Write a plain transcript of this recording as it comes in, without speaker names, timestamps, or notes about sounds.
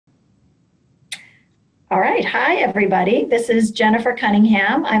All right. Hi, everybody. This is Jennifer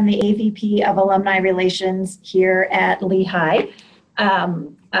Cunningham. I'm the AVP of Alumni Relations here at Lehigh.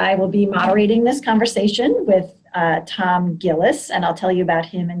 I will be moderating this conversation with Tom Gillis, and I'll tell you about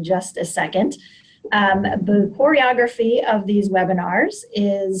him in just a second. The choreography of these webinars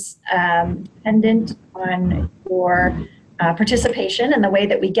is dependent on your participation, and the way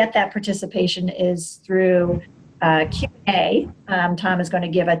that we get that participation is through Q&A. Tom is going to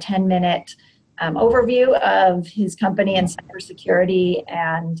give a 10-minute overview of his company and cybersecurity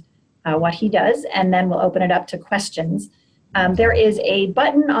and what he does, and then we'll open it up to questions. There is a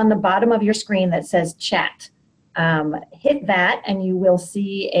button on the bottom of your screen that says chat. Hit that and you will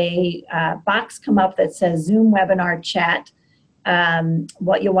see a box come up that says Zoom webinar chat.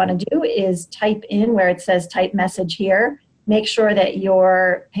 What you'll want to do is type in where it says type message here. Make sure that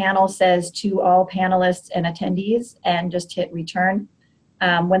your panel says to all panelists and attendees and just hit return.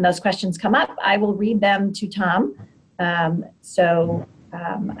 When those questions come up, I will read them to Tom. I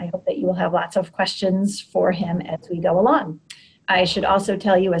hope that you will have lots of questions for him as we go along. I should also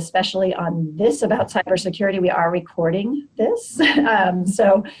tell you, especially on this about cybersecurity, we are recording this.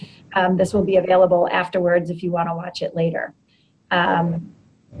 This will be available afterwards if you want to watch it later.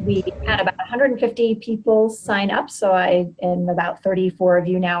 We had about 150 people sign up, and about 34 of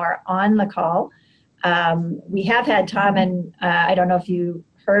you now are on the call. We have had Tom, and I don't know if you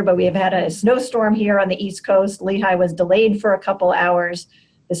heard, but we have had a snowstorm here on the East Coast. Lehigh was delayed for a couple hours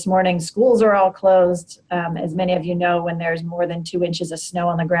this morning. Schools are all closed. As many of you know, when there's more than 2 inches of snow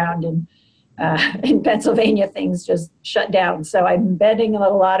on the ground in Pennsylvania, things just shut down. So I'm betting that a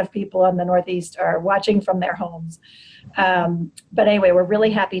lot of people on the Northeast are watching from their homes. But anyway, we're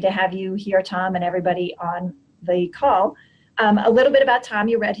really happy to have you here, Tom, and everybody on the call. A little bit about Tom.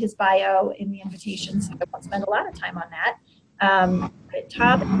 You read his bio in the invitation, so I won't spend a lot of time on that.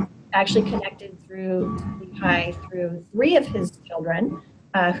 Tom actually connected through Lehigh through 3 of his children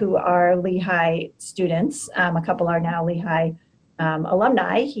who are Lehigh students. A couple are now Lehigh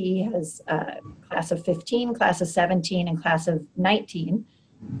alumni. He has class of 15, class of 17, and class of 19.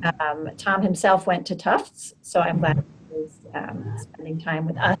 Tom himself went to Tufts, so I'm glad he is spending time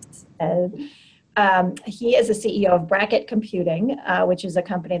with us. He is the CEO of Bracket Computing, which is a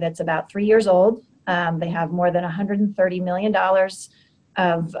company that's about 3 years old. They have more than $130 million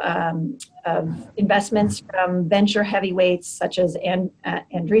of investments from venture heavyweights such as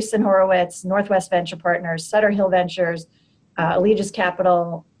Andreessen Horowitz, Northwest Venture Partners, Sutter Hill Ventures, Allegis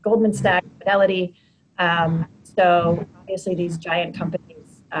Capital, Goldman Sachs, Fidelity. So obviously these giant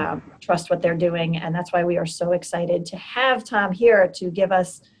companies trust what they're doing, and that's why we are so excited to have Tom here to give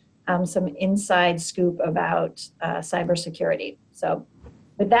us some inside scoop about cybersecurity. So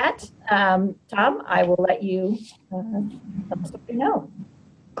with that, Tom, I will let you tell us what you know.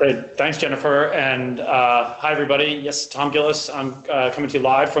 Great. Thanks, Jennifer. And hi, everybody. Yes, Tom Gillis. I'm coming to you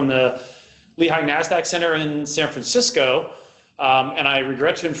live from the Lehigh NASDAQ Center in San Francisco. And I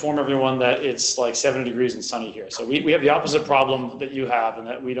regret to inform everyone that it's like 70 degrees and sunny here. So we have the opposite problem that you have, and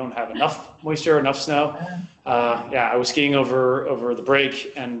that we don't have enough moisture, enough snow. I was skiing over the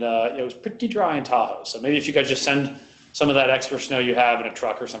break, and it was pretty dry in Tahoe. So maybe if you guys just send some of that extra snow you have in a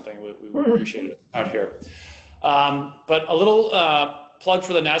truck or something, we would appreciate it out here. But a little plug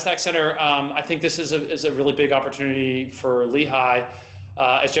for the NASDAQ Center. I think this is a really big opportunity for Lehigh.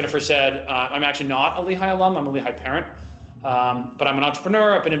 As Jennifer said, I'm actually not a Lehigh alum. I'm a Lehigh parent. But I'm an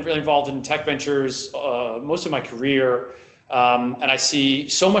entrepreneur. I've been really involved in tech ventures most of my career. And I see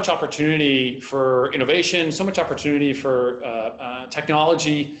so much opportunity for innovation, so much opportunity for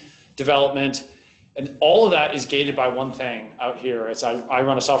technology development. And all of that is gated by one thing out here. As I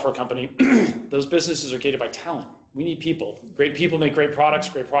run a software company, those businesses are gated by talent. We need people. Great people make great products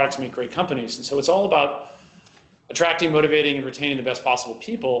make great companies. And so it's all about attracting, motivating, and retaining the best possible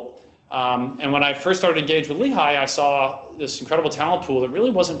people. And when I first started engaged with Lehigh, I saw this incredible talent pool that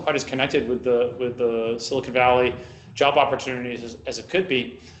really wasn't quite as connected with the Silicon Valley job opportunities as it could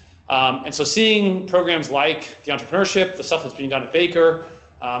be. And so seeing programs like the entrepreneurship, the stuff that's being done at Baker,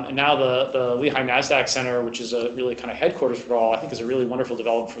 and now the Lehigh NASDAQ Center, which is a really kind of headquarters for all, I think is a really wonderful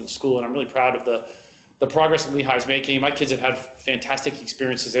development for the school. And I'm really proud of the progress that Lehigh is making. My kids have had fantastic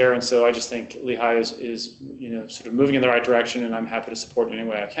experiences there, and so I just think Lehigh is sort of moving in the right direction, and I'm happy to support in any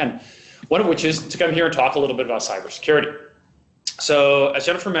way I can. One of which is to come here and talk a little bit about cybersecurity. So as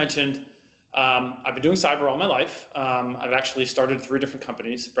Jennifer mentioned, I've been doing cyber all my life. I've actually started 3 different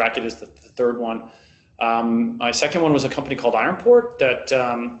companies. Bracket is the third one. My second one was a company called Ironport that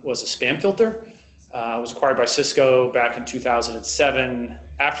was a spam filter. was acquired by Cisco back in 2007.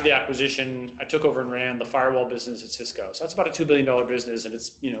 After the acquisition, I took over and ran the firewall business at Cisco. So that's about a $2 billion business, and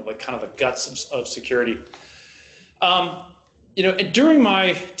it's like kind of the guts of security. And during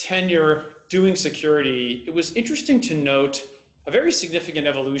my tenure doing security, it was interesting to note a very significant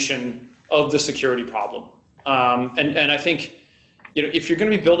evolution of the security problem. And I think, if you're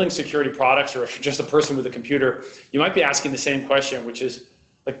going to be building security products, or if you're just a person with a computer, you might be asking the same question, which is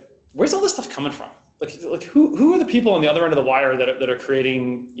like, where's all this stuff coming from? Like who are the people on the other end of the wire that are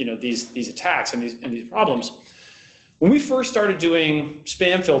creating these attacks and these problems? When we first started doing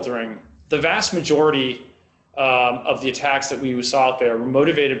spam filtering, the vast majority of the attacks that we saw out there were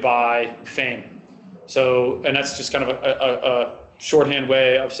motivated by fame. So, and that's just kind of a shorthand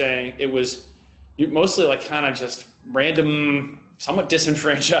way of saying it was mostly like kind of just random, somewhat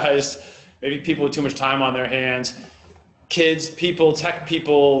disenfranchised, maybe people with too much time on their hands, kids, people, tech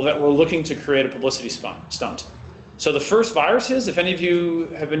people that were looking to create a publicity stunt. So the first viruses, if any of you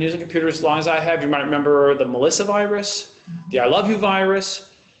have been using computers as long as I have, you might remember the Melissa virus, the I love you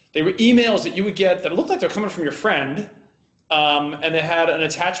virus. They were emails that you would get that looked like they're coming from your friend, and they had an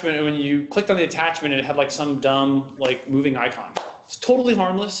attachment, and when you clicked on the attachment, it had like some dumb like moving icon. It's totally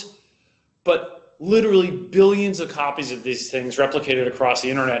harmless, but literally billions of copies of these things replicated across the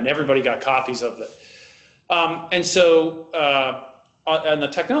internet, and everybody got copies of it. And so on the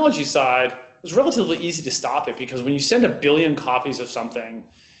technology side, it was relatively easy to stop it, because when you send a billion copies of something,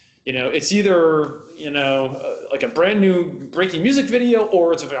 it's either, like a brand new breaking music video,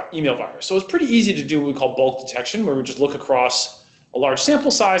 or it's an email virus. So it's pretty easy to do what we call bulk detection, where we just look across a large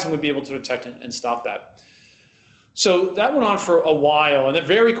sample size and we'd be able to detect and stop that. So that went on for a while, and then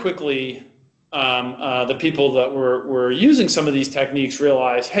very quickly, the people that were using some of these techniques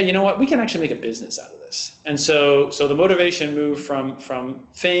realized, hey, you know what? We can actually make a business out of this. And so the motivation moved from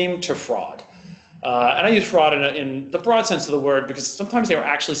fame to fraud. And I use fraud in the broad sense of the word, because sometimes they were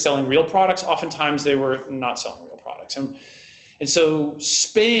actually selling real products. Oftentimes they were not selling real products. And so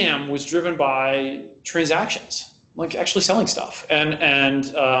spam was driven by transactions, like actually selling stuff. And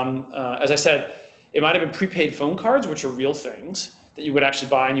as I said, it might have been prepaid phone cards, which are real things that you would actually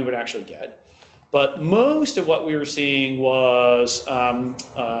buy and you would actually get. But most of what we were seeing was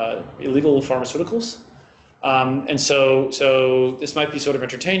illegal pharmaceuticals. And so this might be sort of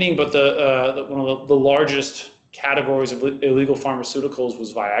entertaining, but one of the largest categories of illegal pharmaceuticals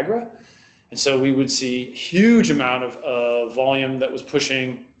was Viagra. And so we would see huge amount of volume that was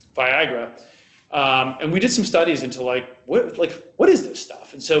pushing Viagra. And we did some studies into what is this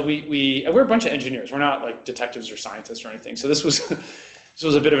stuff? And so we're a bunch of engineers. We're not like detectives or scientists or anything. So this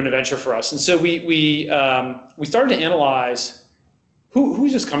was a bit of an adventure for us. And so we started to analyze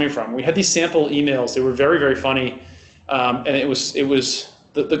who's this coming from. We had these sample emails. They were very, very funny. And it was the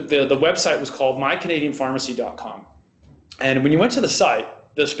website was called mycanadianpharmacy.com. And when you went to the site,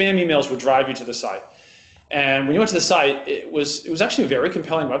 the spam emails would drive you to the site. And when you went to the site, it was actually a very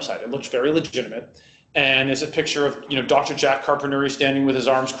compelling website. It looked very legitimate. And there's a picture of Dr. Jack Carpenter standing with his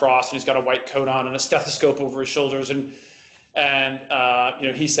arms crossed, and he's got a white coat on and a stethoscope over his shoulders. And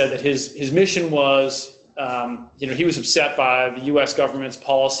he said that his mission was, he was upset by the U.S. government's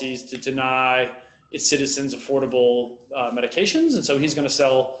policies to deny its citizens affordable medications, and so he's going to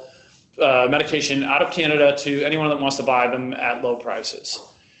sell medication out of Canada to anyone that wants to buy them at low prices.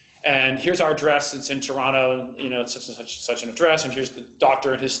 And here's our address. It's in Toronto. It's such and such an address. And here's the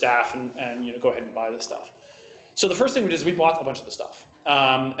doctor and his staff. And go ahead and buy this stuff. So the first thing we did is we bought a bunch of the stuff,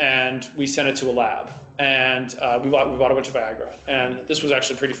 and we sent it to a lab. And we bought a bunch of Viagra. And this was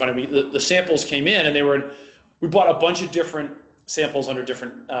actually pretty funny. The samples came in, and we bought a bunch of different samples under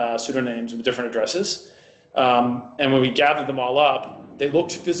different pseudonyms with different addresses. And when we gathered them all up, they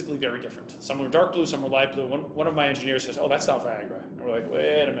looked physically very different. Some were dark blue, some were light blue. One of my engineers says, "Oh, that's not Viagra." And we're like,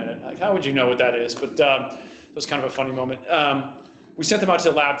 "Wait a minute. Like, how would you know what that is?" But it was kind of a funny moment. We sent them out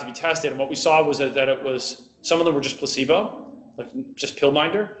to the lab to be tested, and what we saw was that it was, some of them were just placebo, like just pill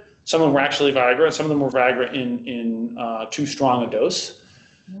binder. Some of them were actually Viagra, and some of them were Viagra in too strong a dose.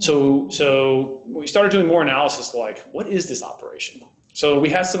 So we started doing more analysis, like, what is this operation? So we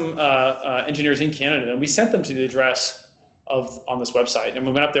had some engineers in Canada, and we sent them to the address on this website, and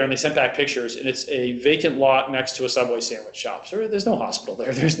we went up there and they sent back pictures, and it's a vacant lot next to a Subway sandwich shop. So there's no hospital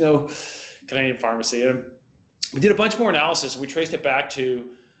there. There's no Canadian pharmacy. And we did a bunch more analysis. We traced it back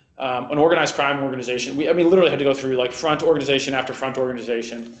to an organized crime organization. We literally had to go through like front organization after front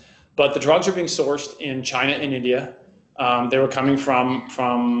organization. But the drugs are being sourced in China and India. They were coming from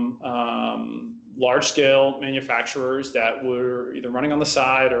large-scale manufacturers that were either running on the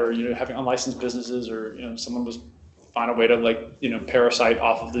side or having unlicensed businesses, or someone was find a way to parasite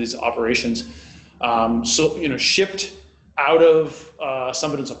off of these operations. So, shipped out of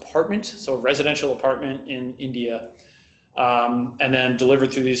somebody's apartment, so a residential apartment in India, and then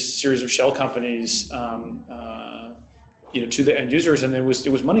delivered through these series of shell companies, to the end users, and it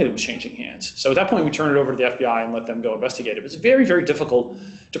was money that was changing hands. So at that point, we turned it over to the FBI and let them go investigate it. It's very, very difficult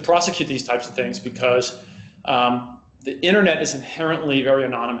to prosecute these types of things because the internet is inherently very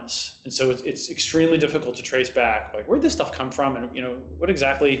anonymous, and so it's extremely difficult to trace back, like, where'd this stuff come from, and what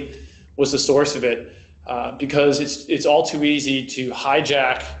exactly was the source of it, because it's all too easy to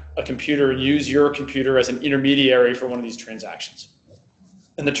hijack a computer and use your computer as an intermediary for one of these transactions.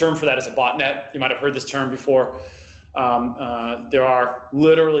 And the term for that is a botnet. You might have heard this term before. There are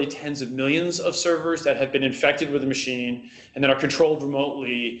literally tens of millions of servers that have been infected with a machine and that are controlled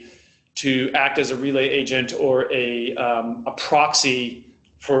remotely to act as a relay agent or a proxy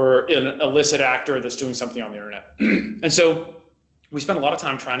for an illicit actor that's doing something on the internet. And so we spent a lot of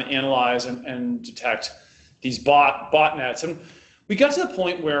time trying to analyze and detect these botnets. And we got to the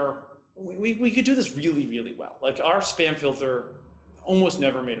point where we could do this really, really well. Like, our spam filter almost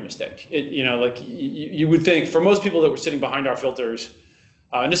never made a mistake. You would think, for most people that were sitting behind our filters,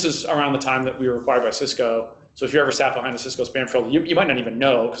 and this is around the time that we were acquired by Cisco, so if you ever sat behind a Cisco spam filter, you might not even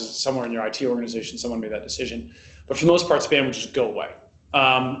know, because somewhere in your IT organization someone made that decision. But for the most part, spam would just go away.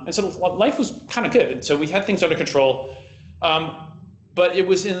 And so life was kind of good. And so we had things under control. But it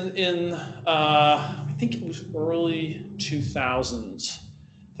was in I think it was early 2000s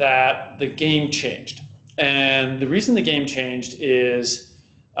that the game changed. And the reason the game changed is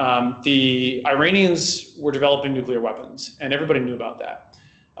the Iranians were developing nuclear weapons, and everybody knew about that.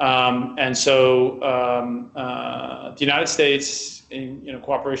 And so the United States, in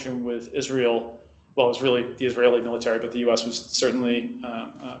cooperation with Israel, well, it was really the Israeli military, but the U.S. was certainly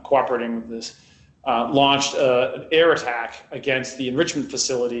cooperating with this, launched an air attack against the enrichment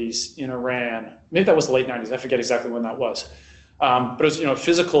facilities in Iran. Maybe that was the late 90s. I forget exactly when that was. But it was, a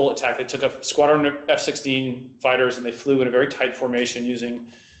physical attack. They took a squadron of F-16 fighters and they flew in a very tight formation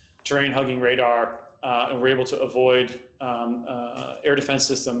using terrain-hugging radar, and were able to avoid air defense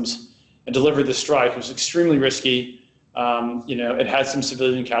systems and deliver the strike. It was extremely risky. It had some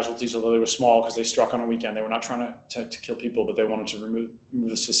civilian casualties, although they were small because they struck on a weekend. They were not trying to kill people, but they wanted to remove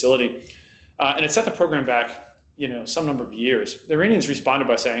this facility. And it set the program back, some number of years. The Iranians responded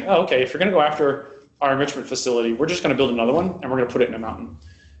by saying, oh, okay, if you're going to go after our enrichment facility, we're just going to build another one, and we're going to put it in a mountain.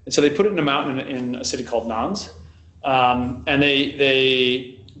 And so they put it in a mountain in a city called Nans, and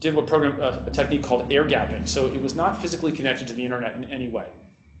they did a technique called air gapping. So it was not physically connected to the internet in any way.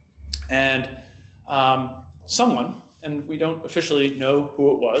 And someone, and we don't officially know who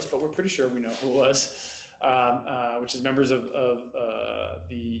it was, but we're pretty sure we know who it was, which is members of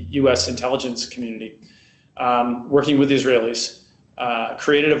the U.S. intelligence community, working with the Israelis,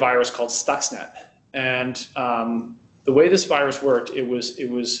 created a virus called Stuxnet. And the way this virus worked, it was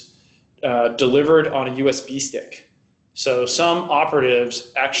delivered on a USB stick. So some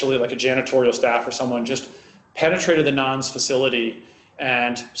operatives, actually like a janitorial staff or someone, just penetrated the Nans facility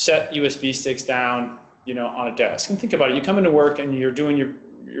and set USB sticks down, on a desk. And think about it, you come into work and you're doing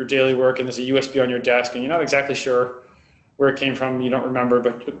your daily work and there's a USB on your desk and you're not exactly sure where it came from, you don't remember,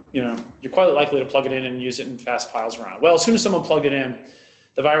 but you're quite likely to plug it in and use it in fast files around. Well, as soon as someone plugged it in,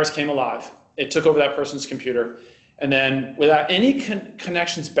 the virus came alive. It took over that person's computer, and then without any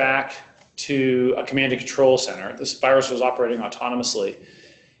connections back to a command and control center, this virus was operating autonomously.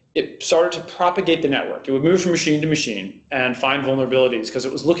 It started to propagate the network. It would move from machine to machine and find vulnerabilities because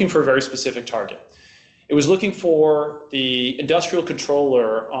it was looking for a very specific target. It was looking for the industrial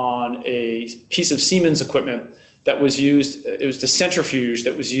controller on a piece of Siemens equipment that was used. It was the centrifuge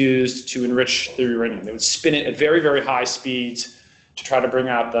that was used to enrich the uranium. They would spin it at very, very high speeds to try to bring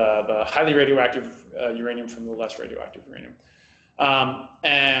out the highly radioactive uranium from the less radioactive uranium.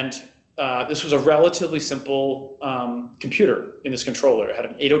 This was a relatively simple computer in this controller. It had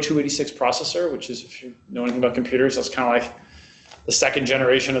an 80286 processor, which is, if you know anything about computers, that's kind of like the second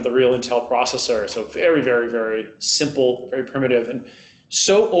generation of the real Intel processor. So very, very, very simple, very primitive, and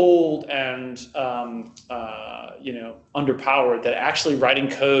so old and underpowered that actually writing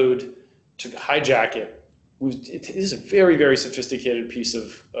code to hijack it is a very, very sophisticated piece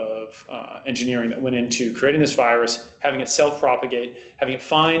of engineering that went into creating this virus, having it self-propagate, having it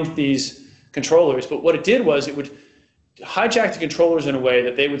find these controllers. But what it did was it would hijack the controllers in a way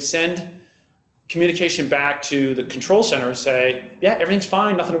that they would send communication back to the control center and say, yeah, everything's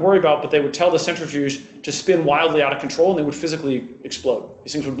fine, nothing to worry about, but they would tell the centrifuge to spin wildly out of control and they would physically explode.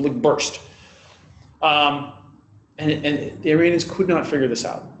 These things would burst. And the Iranians could not figure this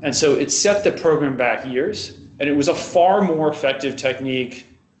out. And so it set the program back years, and it was a far more effective technique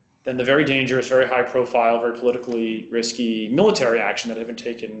than the very dangerous, very high profile, very politically risky military action that had been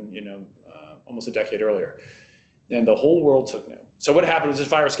taken, almost a decade earlier. And the whole world took note. So what happened was this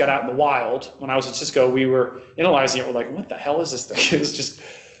virus got out in the wild. When I was at Cisco, we were analyzing it. We're like, what the hell is this thing? It was just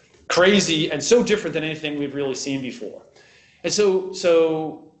crazy and so different than anything we've really seen before. And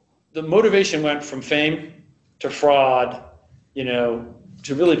so the motivation went from fame to fraud,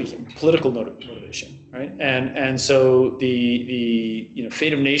 to really become political motivation, right? And so the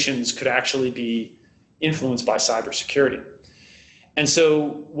fate of nations could actually be influenced by cybersecurity. And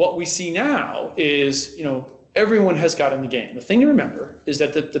so what we see now is, everyone has got in the game. The thing to remember is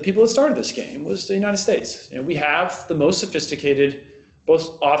that the people that started this game was the United States. We have the most sophisticated,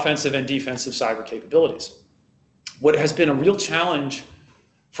 both offensive and defensive cyber capabilities. What has been a real challenge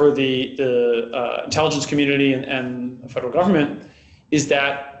for the intelligence community and the federal government is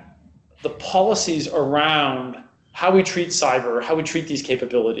that the policies around how we treat cyber, how we treat these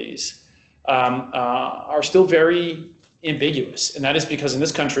capabilities, are still very ambiguous. And that is because in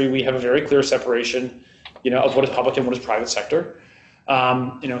this country, we have a very clear separation, of what is public and what is private sector,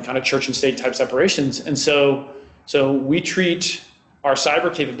 kind of church and state type separations. And so we treat our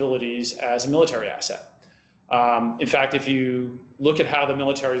cyber capabilities as a military asset. In fact, if you look at how the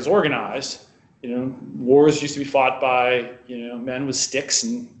military is organized, wars used to be fought by, men with sticks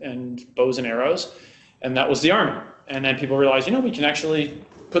and bows and arrows, and that was the army. And then people realized, we can actually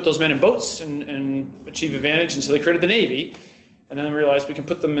put those men in boats and achieve advantage, and so they created the Navy. And then we realized we can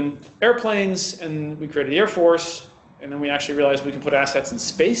put them in airplanes, and we created the Air Force, and then we actually realized we can put assets in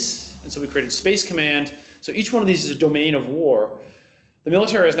space, and so we created Space Command. So each one of these is a domain of war. The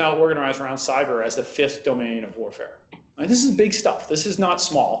military is now organized around cyber as the 5th domain of warfare. Right? This is big stuff. This is not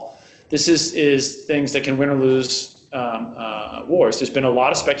small. This is things that can win or lose wars. There's been a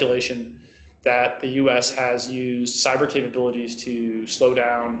lot of speculation that the U.S. has used cyber capabilities to slow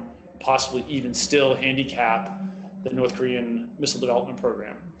down, possibly even still handicap the North Korean missile development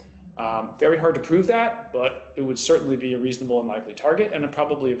program. Very hard to prove that, but it would certainly be a reasonable and likely target, and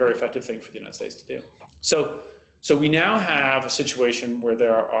probably a very effective thing for the United States to do. So we now have a situation where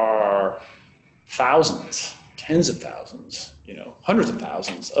there are thousands, tens of thousands, hundreds of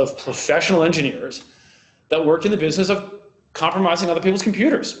thousands of professional engineers that work in the business of compromising other people's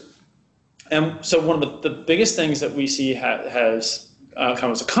computers. And so one of the biggest things that we see has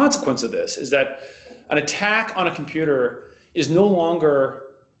come as a consequence of this is that an attack on a computer is no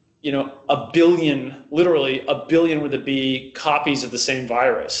longer, a billion, literally a billion with a B, copies of the same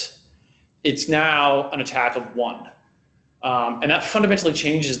virus. It's now an attack of one. And that fundamentally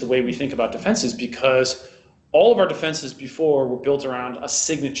changes the way we think about defenses, because all of our defenses before were built around a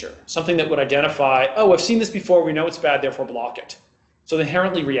signature, something that would identify, oh, I've seen this before, we know it's bad, therefore block it. So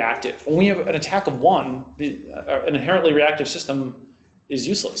inherently reactive. When we have an attack of one, an inherently reactive system is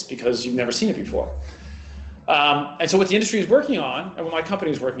useless because you've never seen it before. And so what the industry is working on, and what my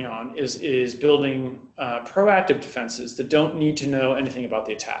company is working on, is building proactive defenses that don't need to know anything about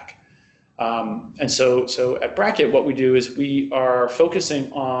the attack. And so at Bracket, what we do is we are focusing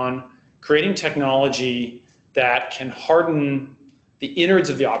on creating technology that can harden the innards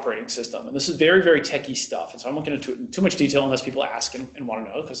of the operating system. And this is very, very techie stuff. And so I'm not going to into too much detail unless people ask and want to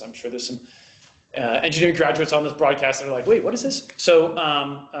know, because I'm sure there's some engineering graduates on this broadcast that are like, wait, what is this? So,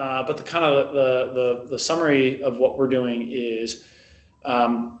 but the kind of the summary of what we're doing is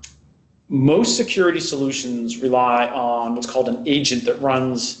most security solutions rely on what's called an agent that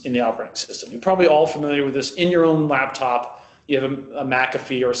runs in the operating system. You're probably all familiar with this. In your own laptop, you have a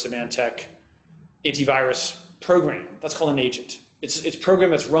McAfee or a Symantec antivirus program. That's called an agent. It's a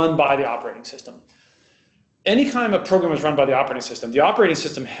program that's run by the operating system. Any kind of program that's run by the operating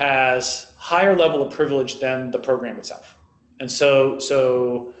system has higher level of privilege than the program itself. And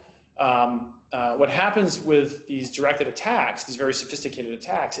so what happens with these directed attacks, these very sophisticated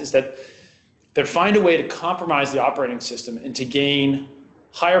attacks, is that they find a way to compromise the operating system and to gain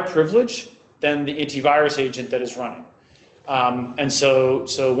higher privilege than the antivirus agent that is running. And so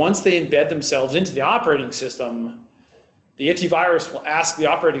once they embed themselves into the operating system, the antivirus will ask the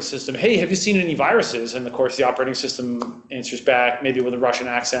operating system, hey, have you seen any viruses? And of course, the operating system answers back, maybe with a Russian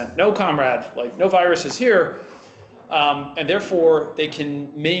accent, no, comrade, like no viruses here. And therefore, they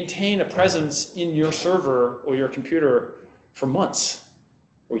can maintain a presence in your server or your computer for months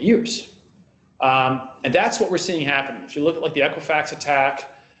or years. And that's what we're seeing happening. If you look at like the Equifax attack,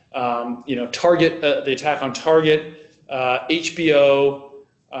 Target, the attack on Target, HBO,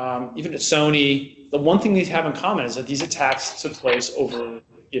 even at Sony, the one thing these have in common is that these attacks took place over,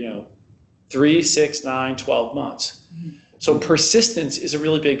 3, 6, 9, 12 months. So persistence is a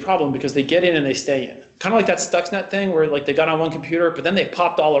really big problem because they get in and they stay in. Kind of like that Stuxnet thing where like they got on one computer, but then they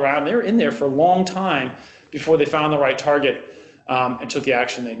popped all around. They were in there for a long time before they found the right target and took the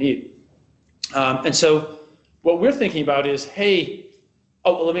action they need. And so what we're thinking about is, hey,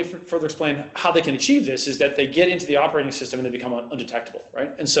 let me further explain how they can achieve this is that they get into the operating system and they become undetectable,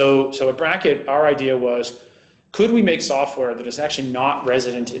 right? And so at Bracket, our idea was, could we make software that is actually not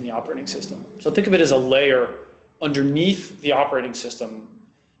resident in the operating system? So think of it as a layer underneath the operating system.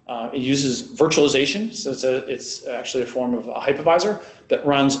 It uses virtualization, so it's actually a form of a hypervisor that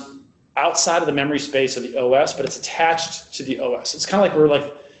runs outside of the memory space of the OS, but it's attached to the OS. It's kind of like we're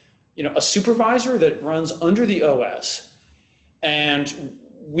like, a supervisor that runs under the OS, and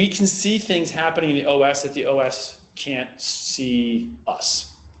we can see things happening in the OS that the OS can't see us.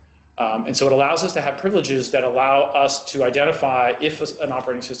 And so it allows us to have privileges that allow us to identify if an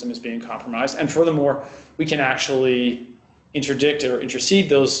operating system is being compromised. And furthermore, we can actually interdict or intercede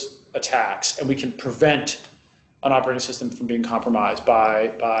those attacks, and we can prevent an operating system from being compromised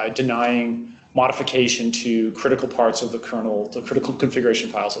by denying modification to critical parts of the kernel, the critical configuration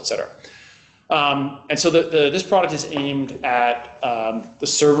files, et cetera. And so this product is aimed at the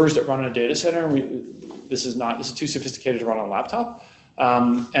servers that run in a data center. This is too sophisticated to run on a laptop.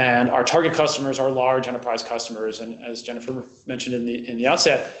 And our target customers are large enterprise customers. And as Jennifer mentioned in the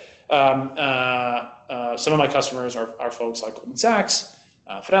outset, some of my customers are folks like Goldman Sachs,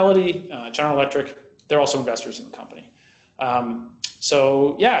 Fidelity, General Electric. They're also investors in the company.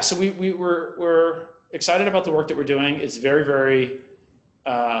 So we're excited about the work that we're doing. It's very, very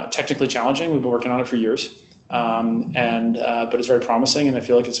technically challenging. We've been working on it for years, but it's very promising, and I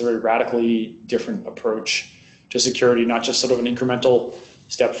feel like it's a very radically different approach to security, not just sort of an incremental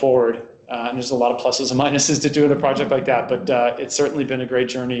step forward. And there's a lot of pluses and minuses to doing a project like that, but it's certainly been a great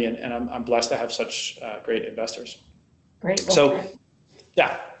journey, and I'm blessed to have such great investors. Great. Well, so,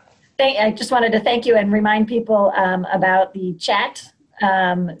 yeah. I just wanted to thank you and remind people about the chat.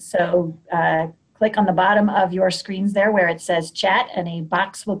 Click on the bottom of your screens there where it says chat, and a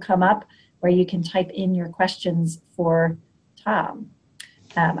box will come up where you can type in your questions for Tom.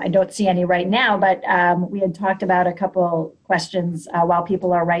 I don't see any right now, but we had talked about a couple questions while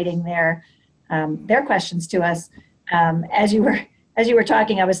people are writing their questions to us. As you were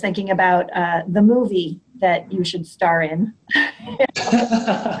talking, I was thinking about the movie that you should star in. And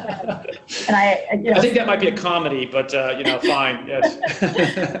I think that might be a comedy, but fine. Yes.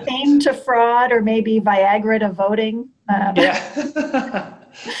 Fame to fraud, or maybe Viagra to voting. Yeah.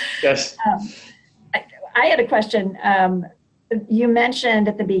 Yes. I had a question. You mentioned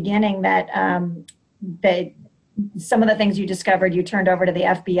at the beginning that some of the things you discovered you turned over to the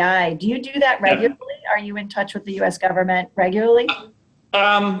FBI. Do you do that regularly? Yeah. Are you in touch with the U.S. government regularly?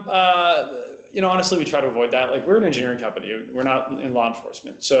 Honestly, we try to avoid that. Like, we're an engineering company. We're not in law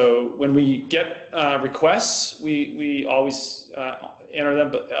enforcement. So when we get requests, we always answer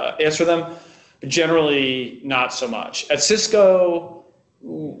them, but generally not so much. At Cisco,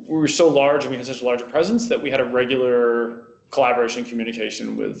 we were so large and we had such a larger presence that we had a regular collaboration and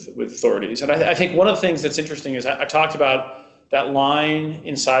communication with authorities. And I think one of the things that's interesting is I talked about that line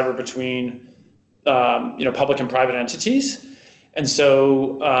in cyber between public and private entities. And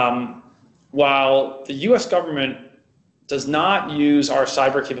so while the US government does not use our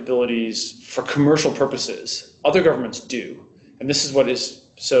cyber capabilities for commercial purposes, other governments do. And this is what is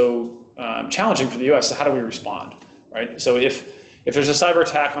so challenging for the US. So how do we respond, right? So if there's a cyber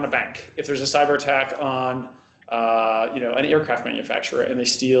attack on a bank, if there's a cyber attack on an aircraft manufacturer, and they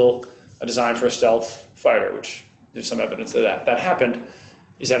steal a design for a stealth fighter, which there's some evidence of that happened,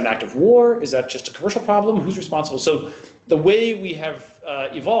 is that an act of war? Is that just a commercial problem? Who's responsible? So the way we have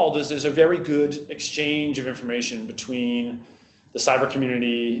evolved is there's a very good exchange of information between the cyber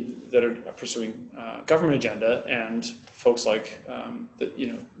community that are pursuing government agenda and folks like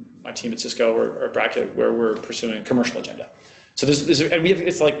my team at Cisco or Bracket, where we're pursuing a commercial agenda. So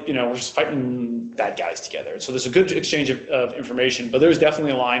it's like, we're just fighting bad guys together. So there's a good exchange of information, but there's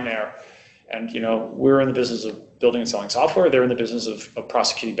definitely a line there. And, we're in the business of building and selling software. They're in the business of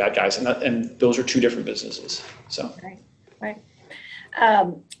prosecuting bad guys. And those are two different businesses. So. Right.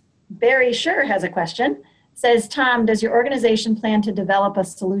 Barry Scher has a question. Says, Tom, does your organization plan to develop a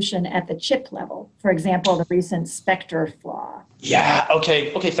solution at the chip level? For example, the recent Spectre flaw. Yeah,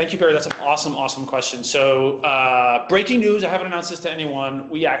 okay, thank you, Barry. That's an awesome question. So breaking news, I haven't announced this to anyone.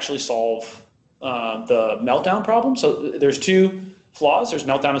 We actually solve the meltdown problem. So there's two flaws. There's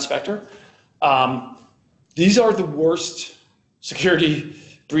meltdown and Spectre. These are the worst security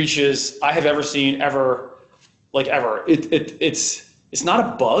breaches I have ever seen, ever. It's not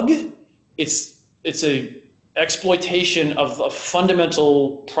a bug. It's a exploitation of a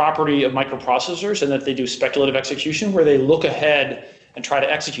fundamental property of microprocessors, and that they do speculative execution where they look ahead and try to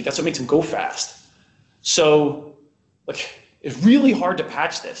execute. That's what makes them go fast. So like, it's really hard to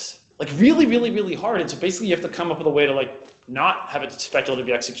patch this, like really, really, really hard. And so basically you have to come up with a way to like not have it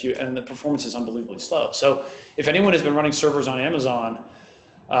speculatively execute, and the performance is unbelievably slow. So if anyone has been running servers on Amazon,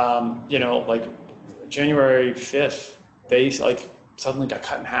 you know, like January 5th, they like suddenly got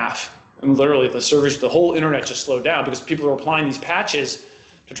cut in half. And literally the servers, the whole internet just slowed down because people were applying these patches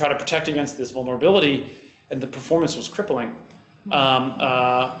to try to protect against this vulnerability, and the performance was crippling.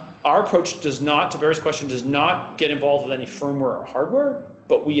 Our approach does not, to Barry's question, does not get involved with any firmware or hardware,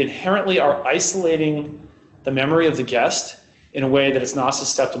 but we inherently are isolating the memory of the guest in a way that it's not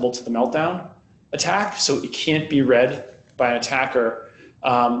susceptible to the meltdown attack, so it can't be read by an attacker.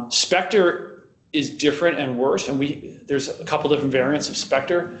 Spectre is different and worse, and there's a couple different variants of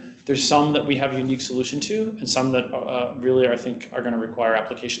Spectre. There's some that we have a unique solution to, and some that really, I think, are going to require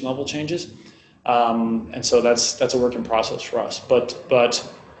application level changes. And so that's a work in process for us. But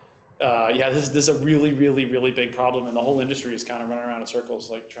yeah, this is a really, really, really big problem, and the whole industry is kind of running around in circles,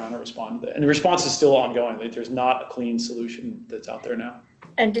 like trying to respond. And the response is still ongoing. Like, there's not a clean solution that's out there now.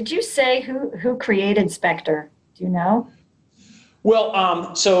 And did you say who created Spectre? Do you know?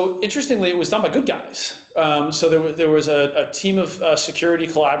 Well, so interestingly, it was done by good guys. So there was a team of security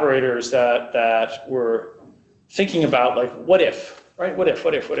collaborators that were thinking about, like, what if, right? What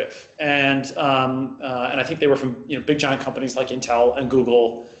if? And I think they were from, you know, big giant companies like Intel and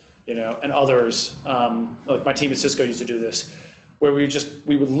Google, you know, and others. Like my team at Cisco used to do this, where we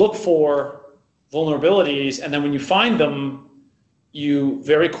would look for vulnerabilities, and then when you find them, you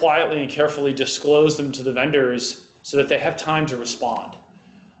very quietly and carefully disclose them to the vendors so that they have time to respond.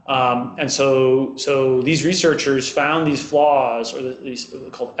 And so these researchers found these flaws, or these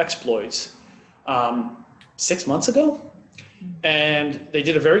called exploits, 6 months ago, and they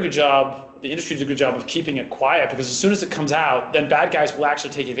did a very good job. The industry did a good job of keeping it quiet, because as soon as it comes out, then bad guys will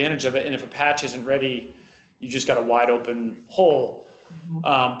actually take advantage of it. And if a patch isn't ready, you just got a wide open hole.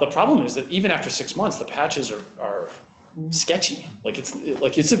 The problem is that even after 6 months, the patches are sketchy.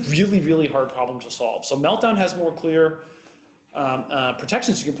 It's a really, really hard problem to solve. So Meltdown has more clear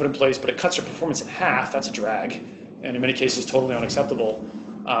protections you can put in place, but it cuts your performance in half. That's a drag, and in many cases totally unacceptable.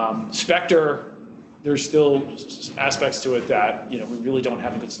 Spectre, there's still aspects to it that, you know, we really don't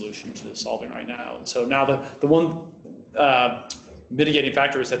have a good solution to solving right now. And so now the one mitigating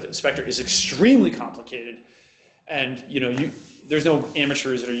factor is that Spectre is extremely complicated, and, you know, there's no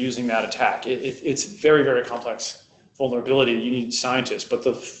amateurs that are using that attack. It's very, very complex vulnerability. You need scientists, but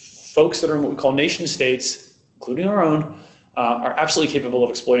the folks that are in what we call nation states, including our own, are absolutely capable of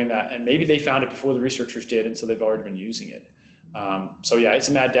exploiting that. And maybe they found it before the researchers did, and so they've already been using it. So yeah, it's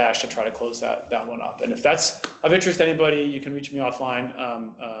a mad dash to try to close that one up. And if that's of interest to anybody, you can reach me offline.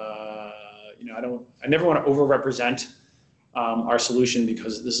 You know, I never want to overrepresent our solution,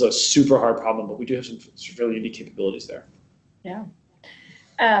 because this is a super hard problem, but we do have some really unique capabilities there. Yeah.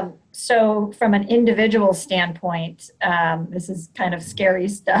 So from an individual standpoint, this is kind of scary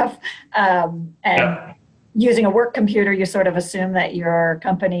stuff. And yeah, using a work computer, you sort of assume that your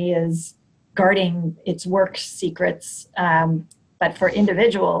company is guarding its work secrets. But for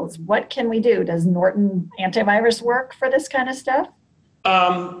individuals, what can we do? Does Norton antivirus work for this kind of stuff?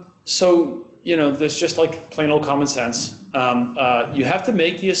 So, you know, there's just like plain old common sense. You have to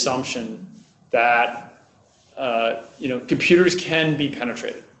make the assumption that you know, computers can be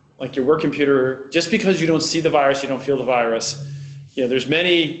penetrated. Like your work computer, just because you don't see the virus, you don't feel the virus. You know, there's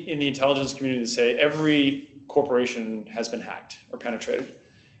many in the intelligence community that say every corporation has been hacked or penetrated.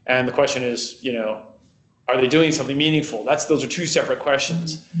 And the question is, you know, are they doing something meaningful? Those are two separate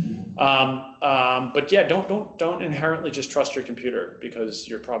questions. But yeah, don't inherently just trust your computer, because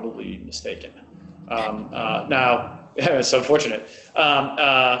you're probably mistaken. Now, it's unfortunate.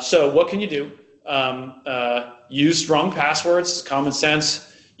 So what can you do? Use strong passwords, common sense.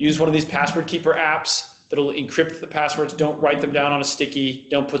 Use one of these password keeper apps that'll encrypt the passwords. Don't write them down on a sticky.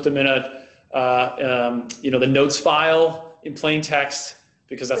 Don't put them in you know, the notes file in plain text,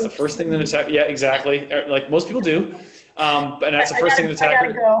 because that's the first thing that attack. Yeah, exactly. Like most people do. And that's the first thing the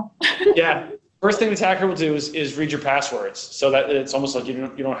attacker. Yeah, first thing the attacker will do is read your passwords, so that it's almost like you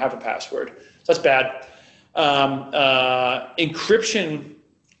don't have a password. So that's bad. Encryption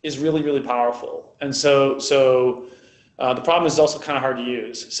is really, really powerful, and so the problem is also kind of hard to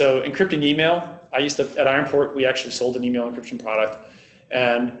use. So encrypting email, I used to, at Ironport, we actually sold an email encryption product,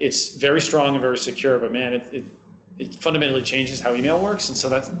 and it's very strong and very secure, but man, it fundamentally changes how email works, and so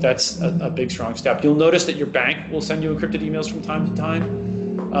that's a big, strong step. You'll notice that your bank will send you encrypted emails from time to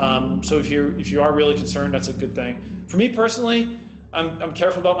time. So if you are really concerned, that's a good thing. For me personally, I'm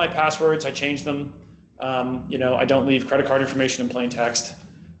careful about my passwords. I change them. I don't leave credit card information in plain text,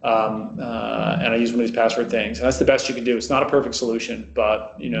 and I use one of these password things. And that's the best you can do. It's not a perfect solution,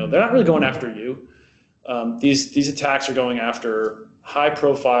 but they're not really going after you. These attacks are going after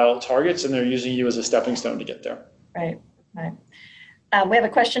high-profile targets, and they're using you as a stepping stone to get there. Right. We have a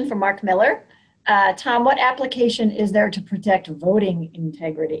question from Mark Miller. Tom, what application is there to protect voting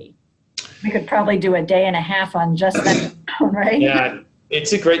integrity? We could probably do a day and a half on just that, right? Yeah,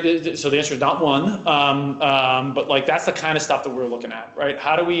 it's a great, so the answer is not one, but that's the kind of stuff that we're looking at, right?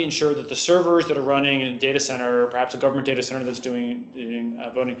 How do we ensure that the servers that are running in a data center, perhaps a government data center that's doing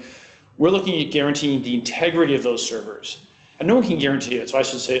voting, we're looking at guaranteeing the integrity of those servers. And no one can guarantee it, so I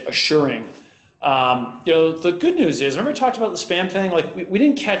should say assuring. The good news is, remember I talked about the spam thing? We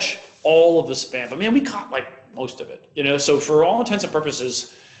didn't catch all of the spam, but man, we caught most of it, so for all intents and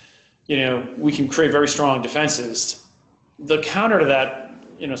purposes, we can create very strong defenses. The counter to that,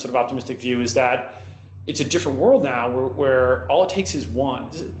 sort of optimistic view is that it's a different world now where all it takes is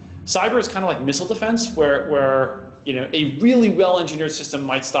one. Cyber is kind of like missile defense, where a really well-engineered system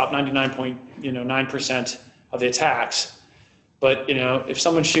might stop 99.9% of the attacks. But if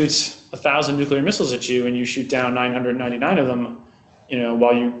someone shoots 1,000 nuclear missiles at you and you shoot down 999 of them,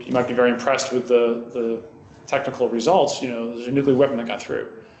 while you might be very impressed with the technical results, there's a nuclear weapon that got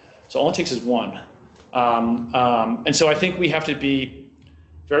through. So all it takes is one. And so I think we have to be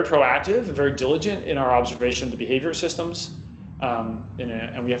very proactive and very diligent in our observation of the behavior of systems.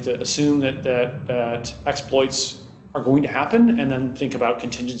 And we have to assume that exploits are going to happen and then think about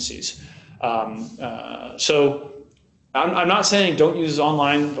contingencies. So I'm not saying don't use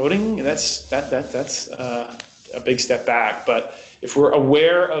online voting. That's a big step back. But if we're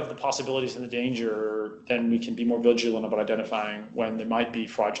aware of the possibilities and the danger, then we can be more vigilant about identifying when there might be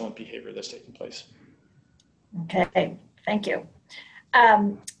fraudulent behavior that's taking place. Okay, thank you.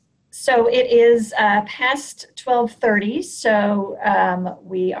 So it is past 12:30, so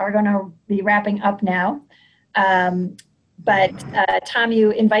we are going to be wrapping up now. But Tom,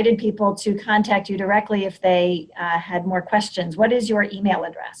 you invited people to contact you directly if they had more questions. What is your email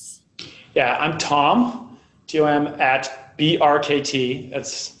address? Yeah, I'm Tom, T-O-M, at BRKT.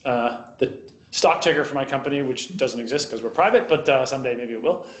 That's the stock ticker for my company, which doesn't exist because we're private, but someday maybe it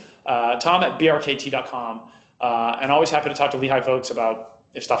will. Tom at brkt.com. And always happy to talk to Lehigh folks about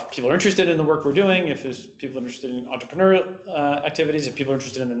if people are interested in the work we're doing, if there's people interested in entrepreneurial activities, if people are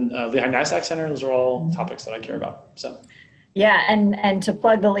interested in the Lehigh NASDAQ Center. Those are all topics that I care about. So. Yeah, and to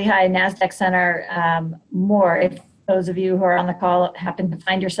plug the Lehigh NASDAQ Center more, if those of you who are on the call happen to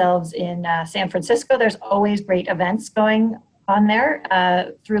find yourselves in San Francisco, there's always great events going on there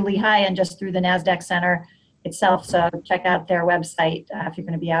through Lehigh and just through the NASDAQ Center itself. So check out their website if you're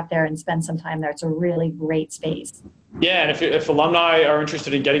going to be out there and spend some time there. It's a really great space. Yeah, and if alumni are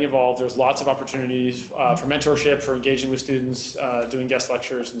interested in getting involved, there's lots of opportunities for mentorship, for engaging with students, doing guest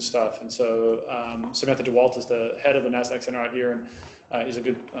lectures and stuff. And so Samantha DeWalt is the head of the NASDAQ Center out here and is a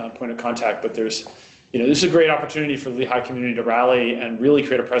good point of contact. But there's, this is a great opportunity for the Lehigh community to rally and really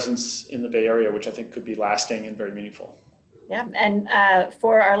create a presence in the Bay Area, which I think could be lasting and very meaningful. Yeah, and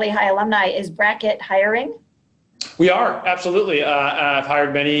for our Lehigh alumni, is Bracket hiring? We are, absolutely. I've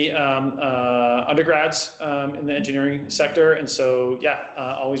hired many undergrads in the engineering sector. And so, yeah,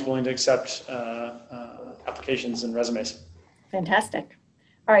 always willing to accept applications and resumes. Fantastic.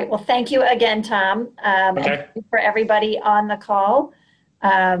 All right. Well, thank you again, Tom. Okay. Thank you for everybody on the call.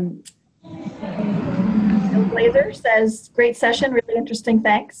 Blazer says, great session, really interesting,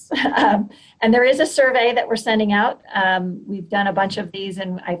 thanks. And there is a survey that we're sending out. We've done a bunch of these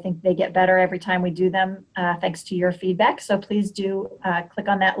and I think they get better every time we do them, thanks to your feedback. So please do click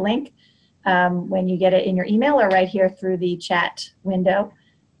on that link when you get it in your email or right here through the chat window.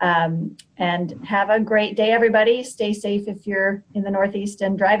 And have a great day, everybody. Stay safe if you're in the Northeast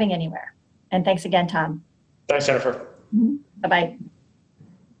and driving anywhere. And thanks again, Tom. Thanks, Jennifer. Bye-bye.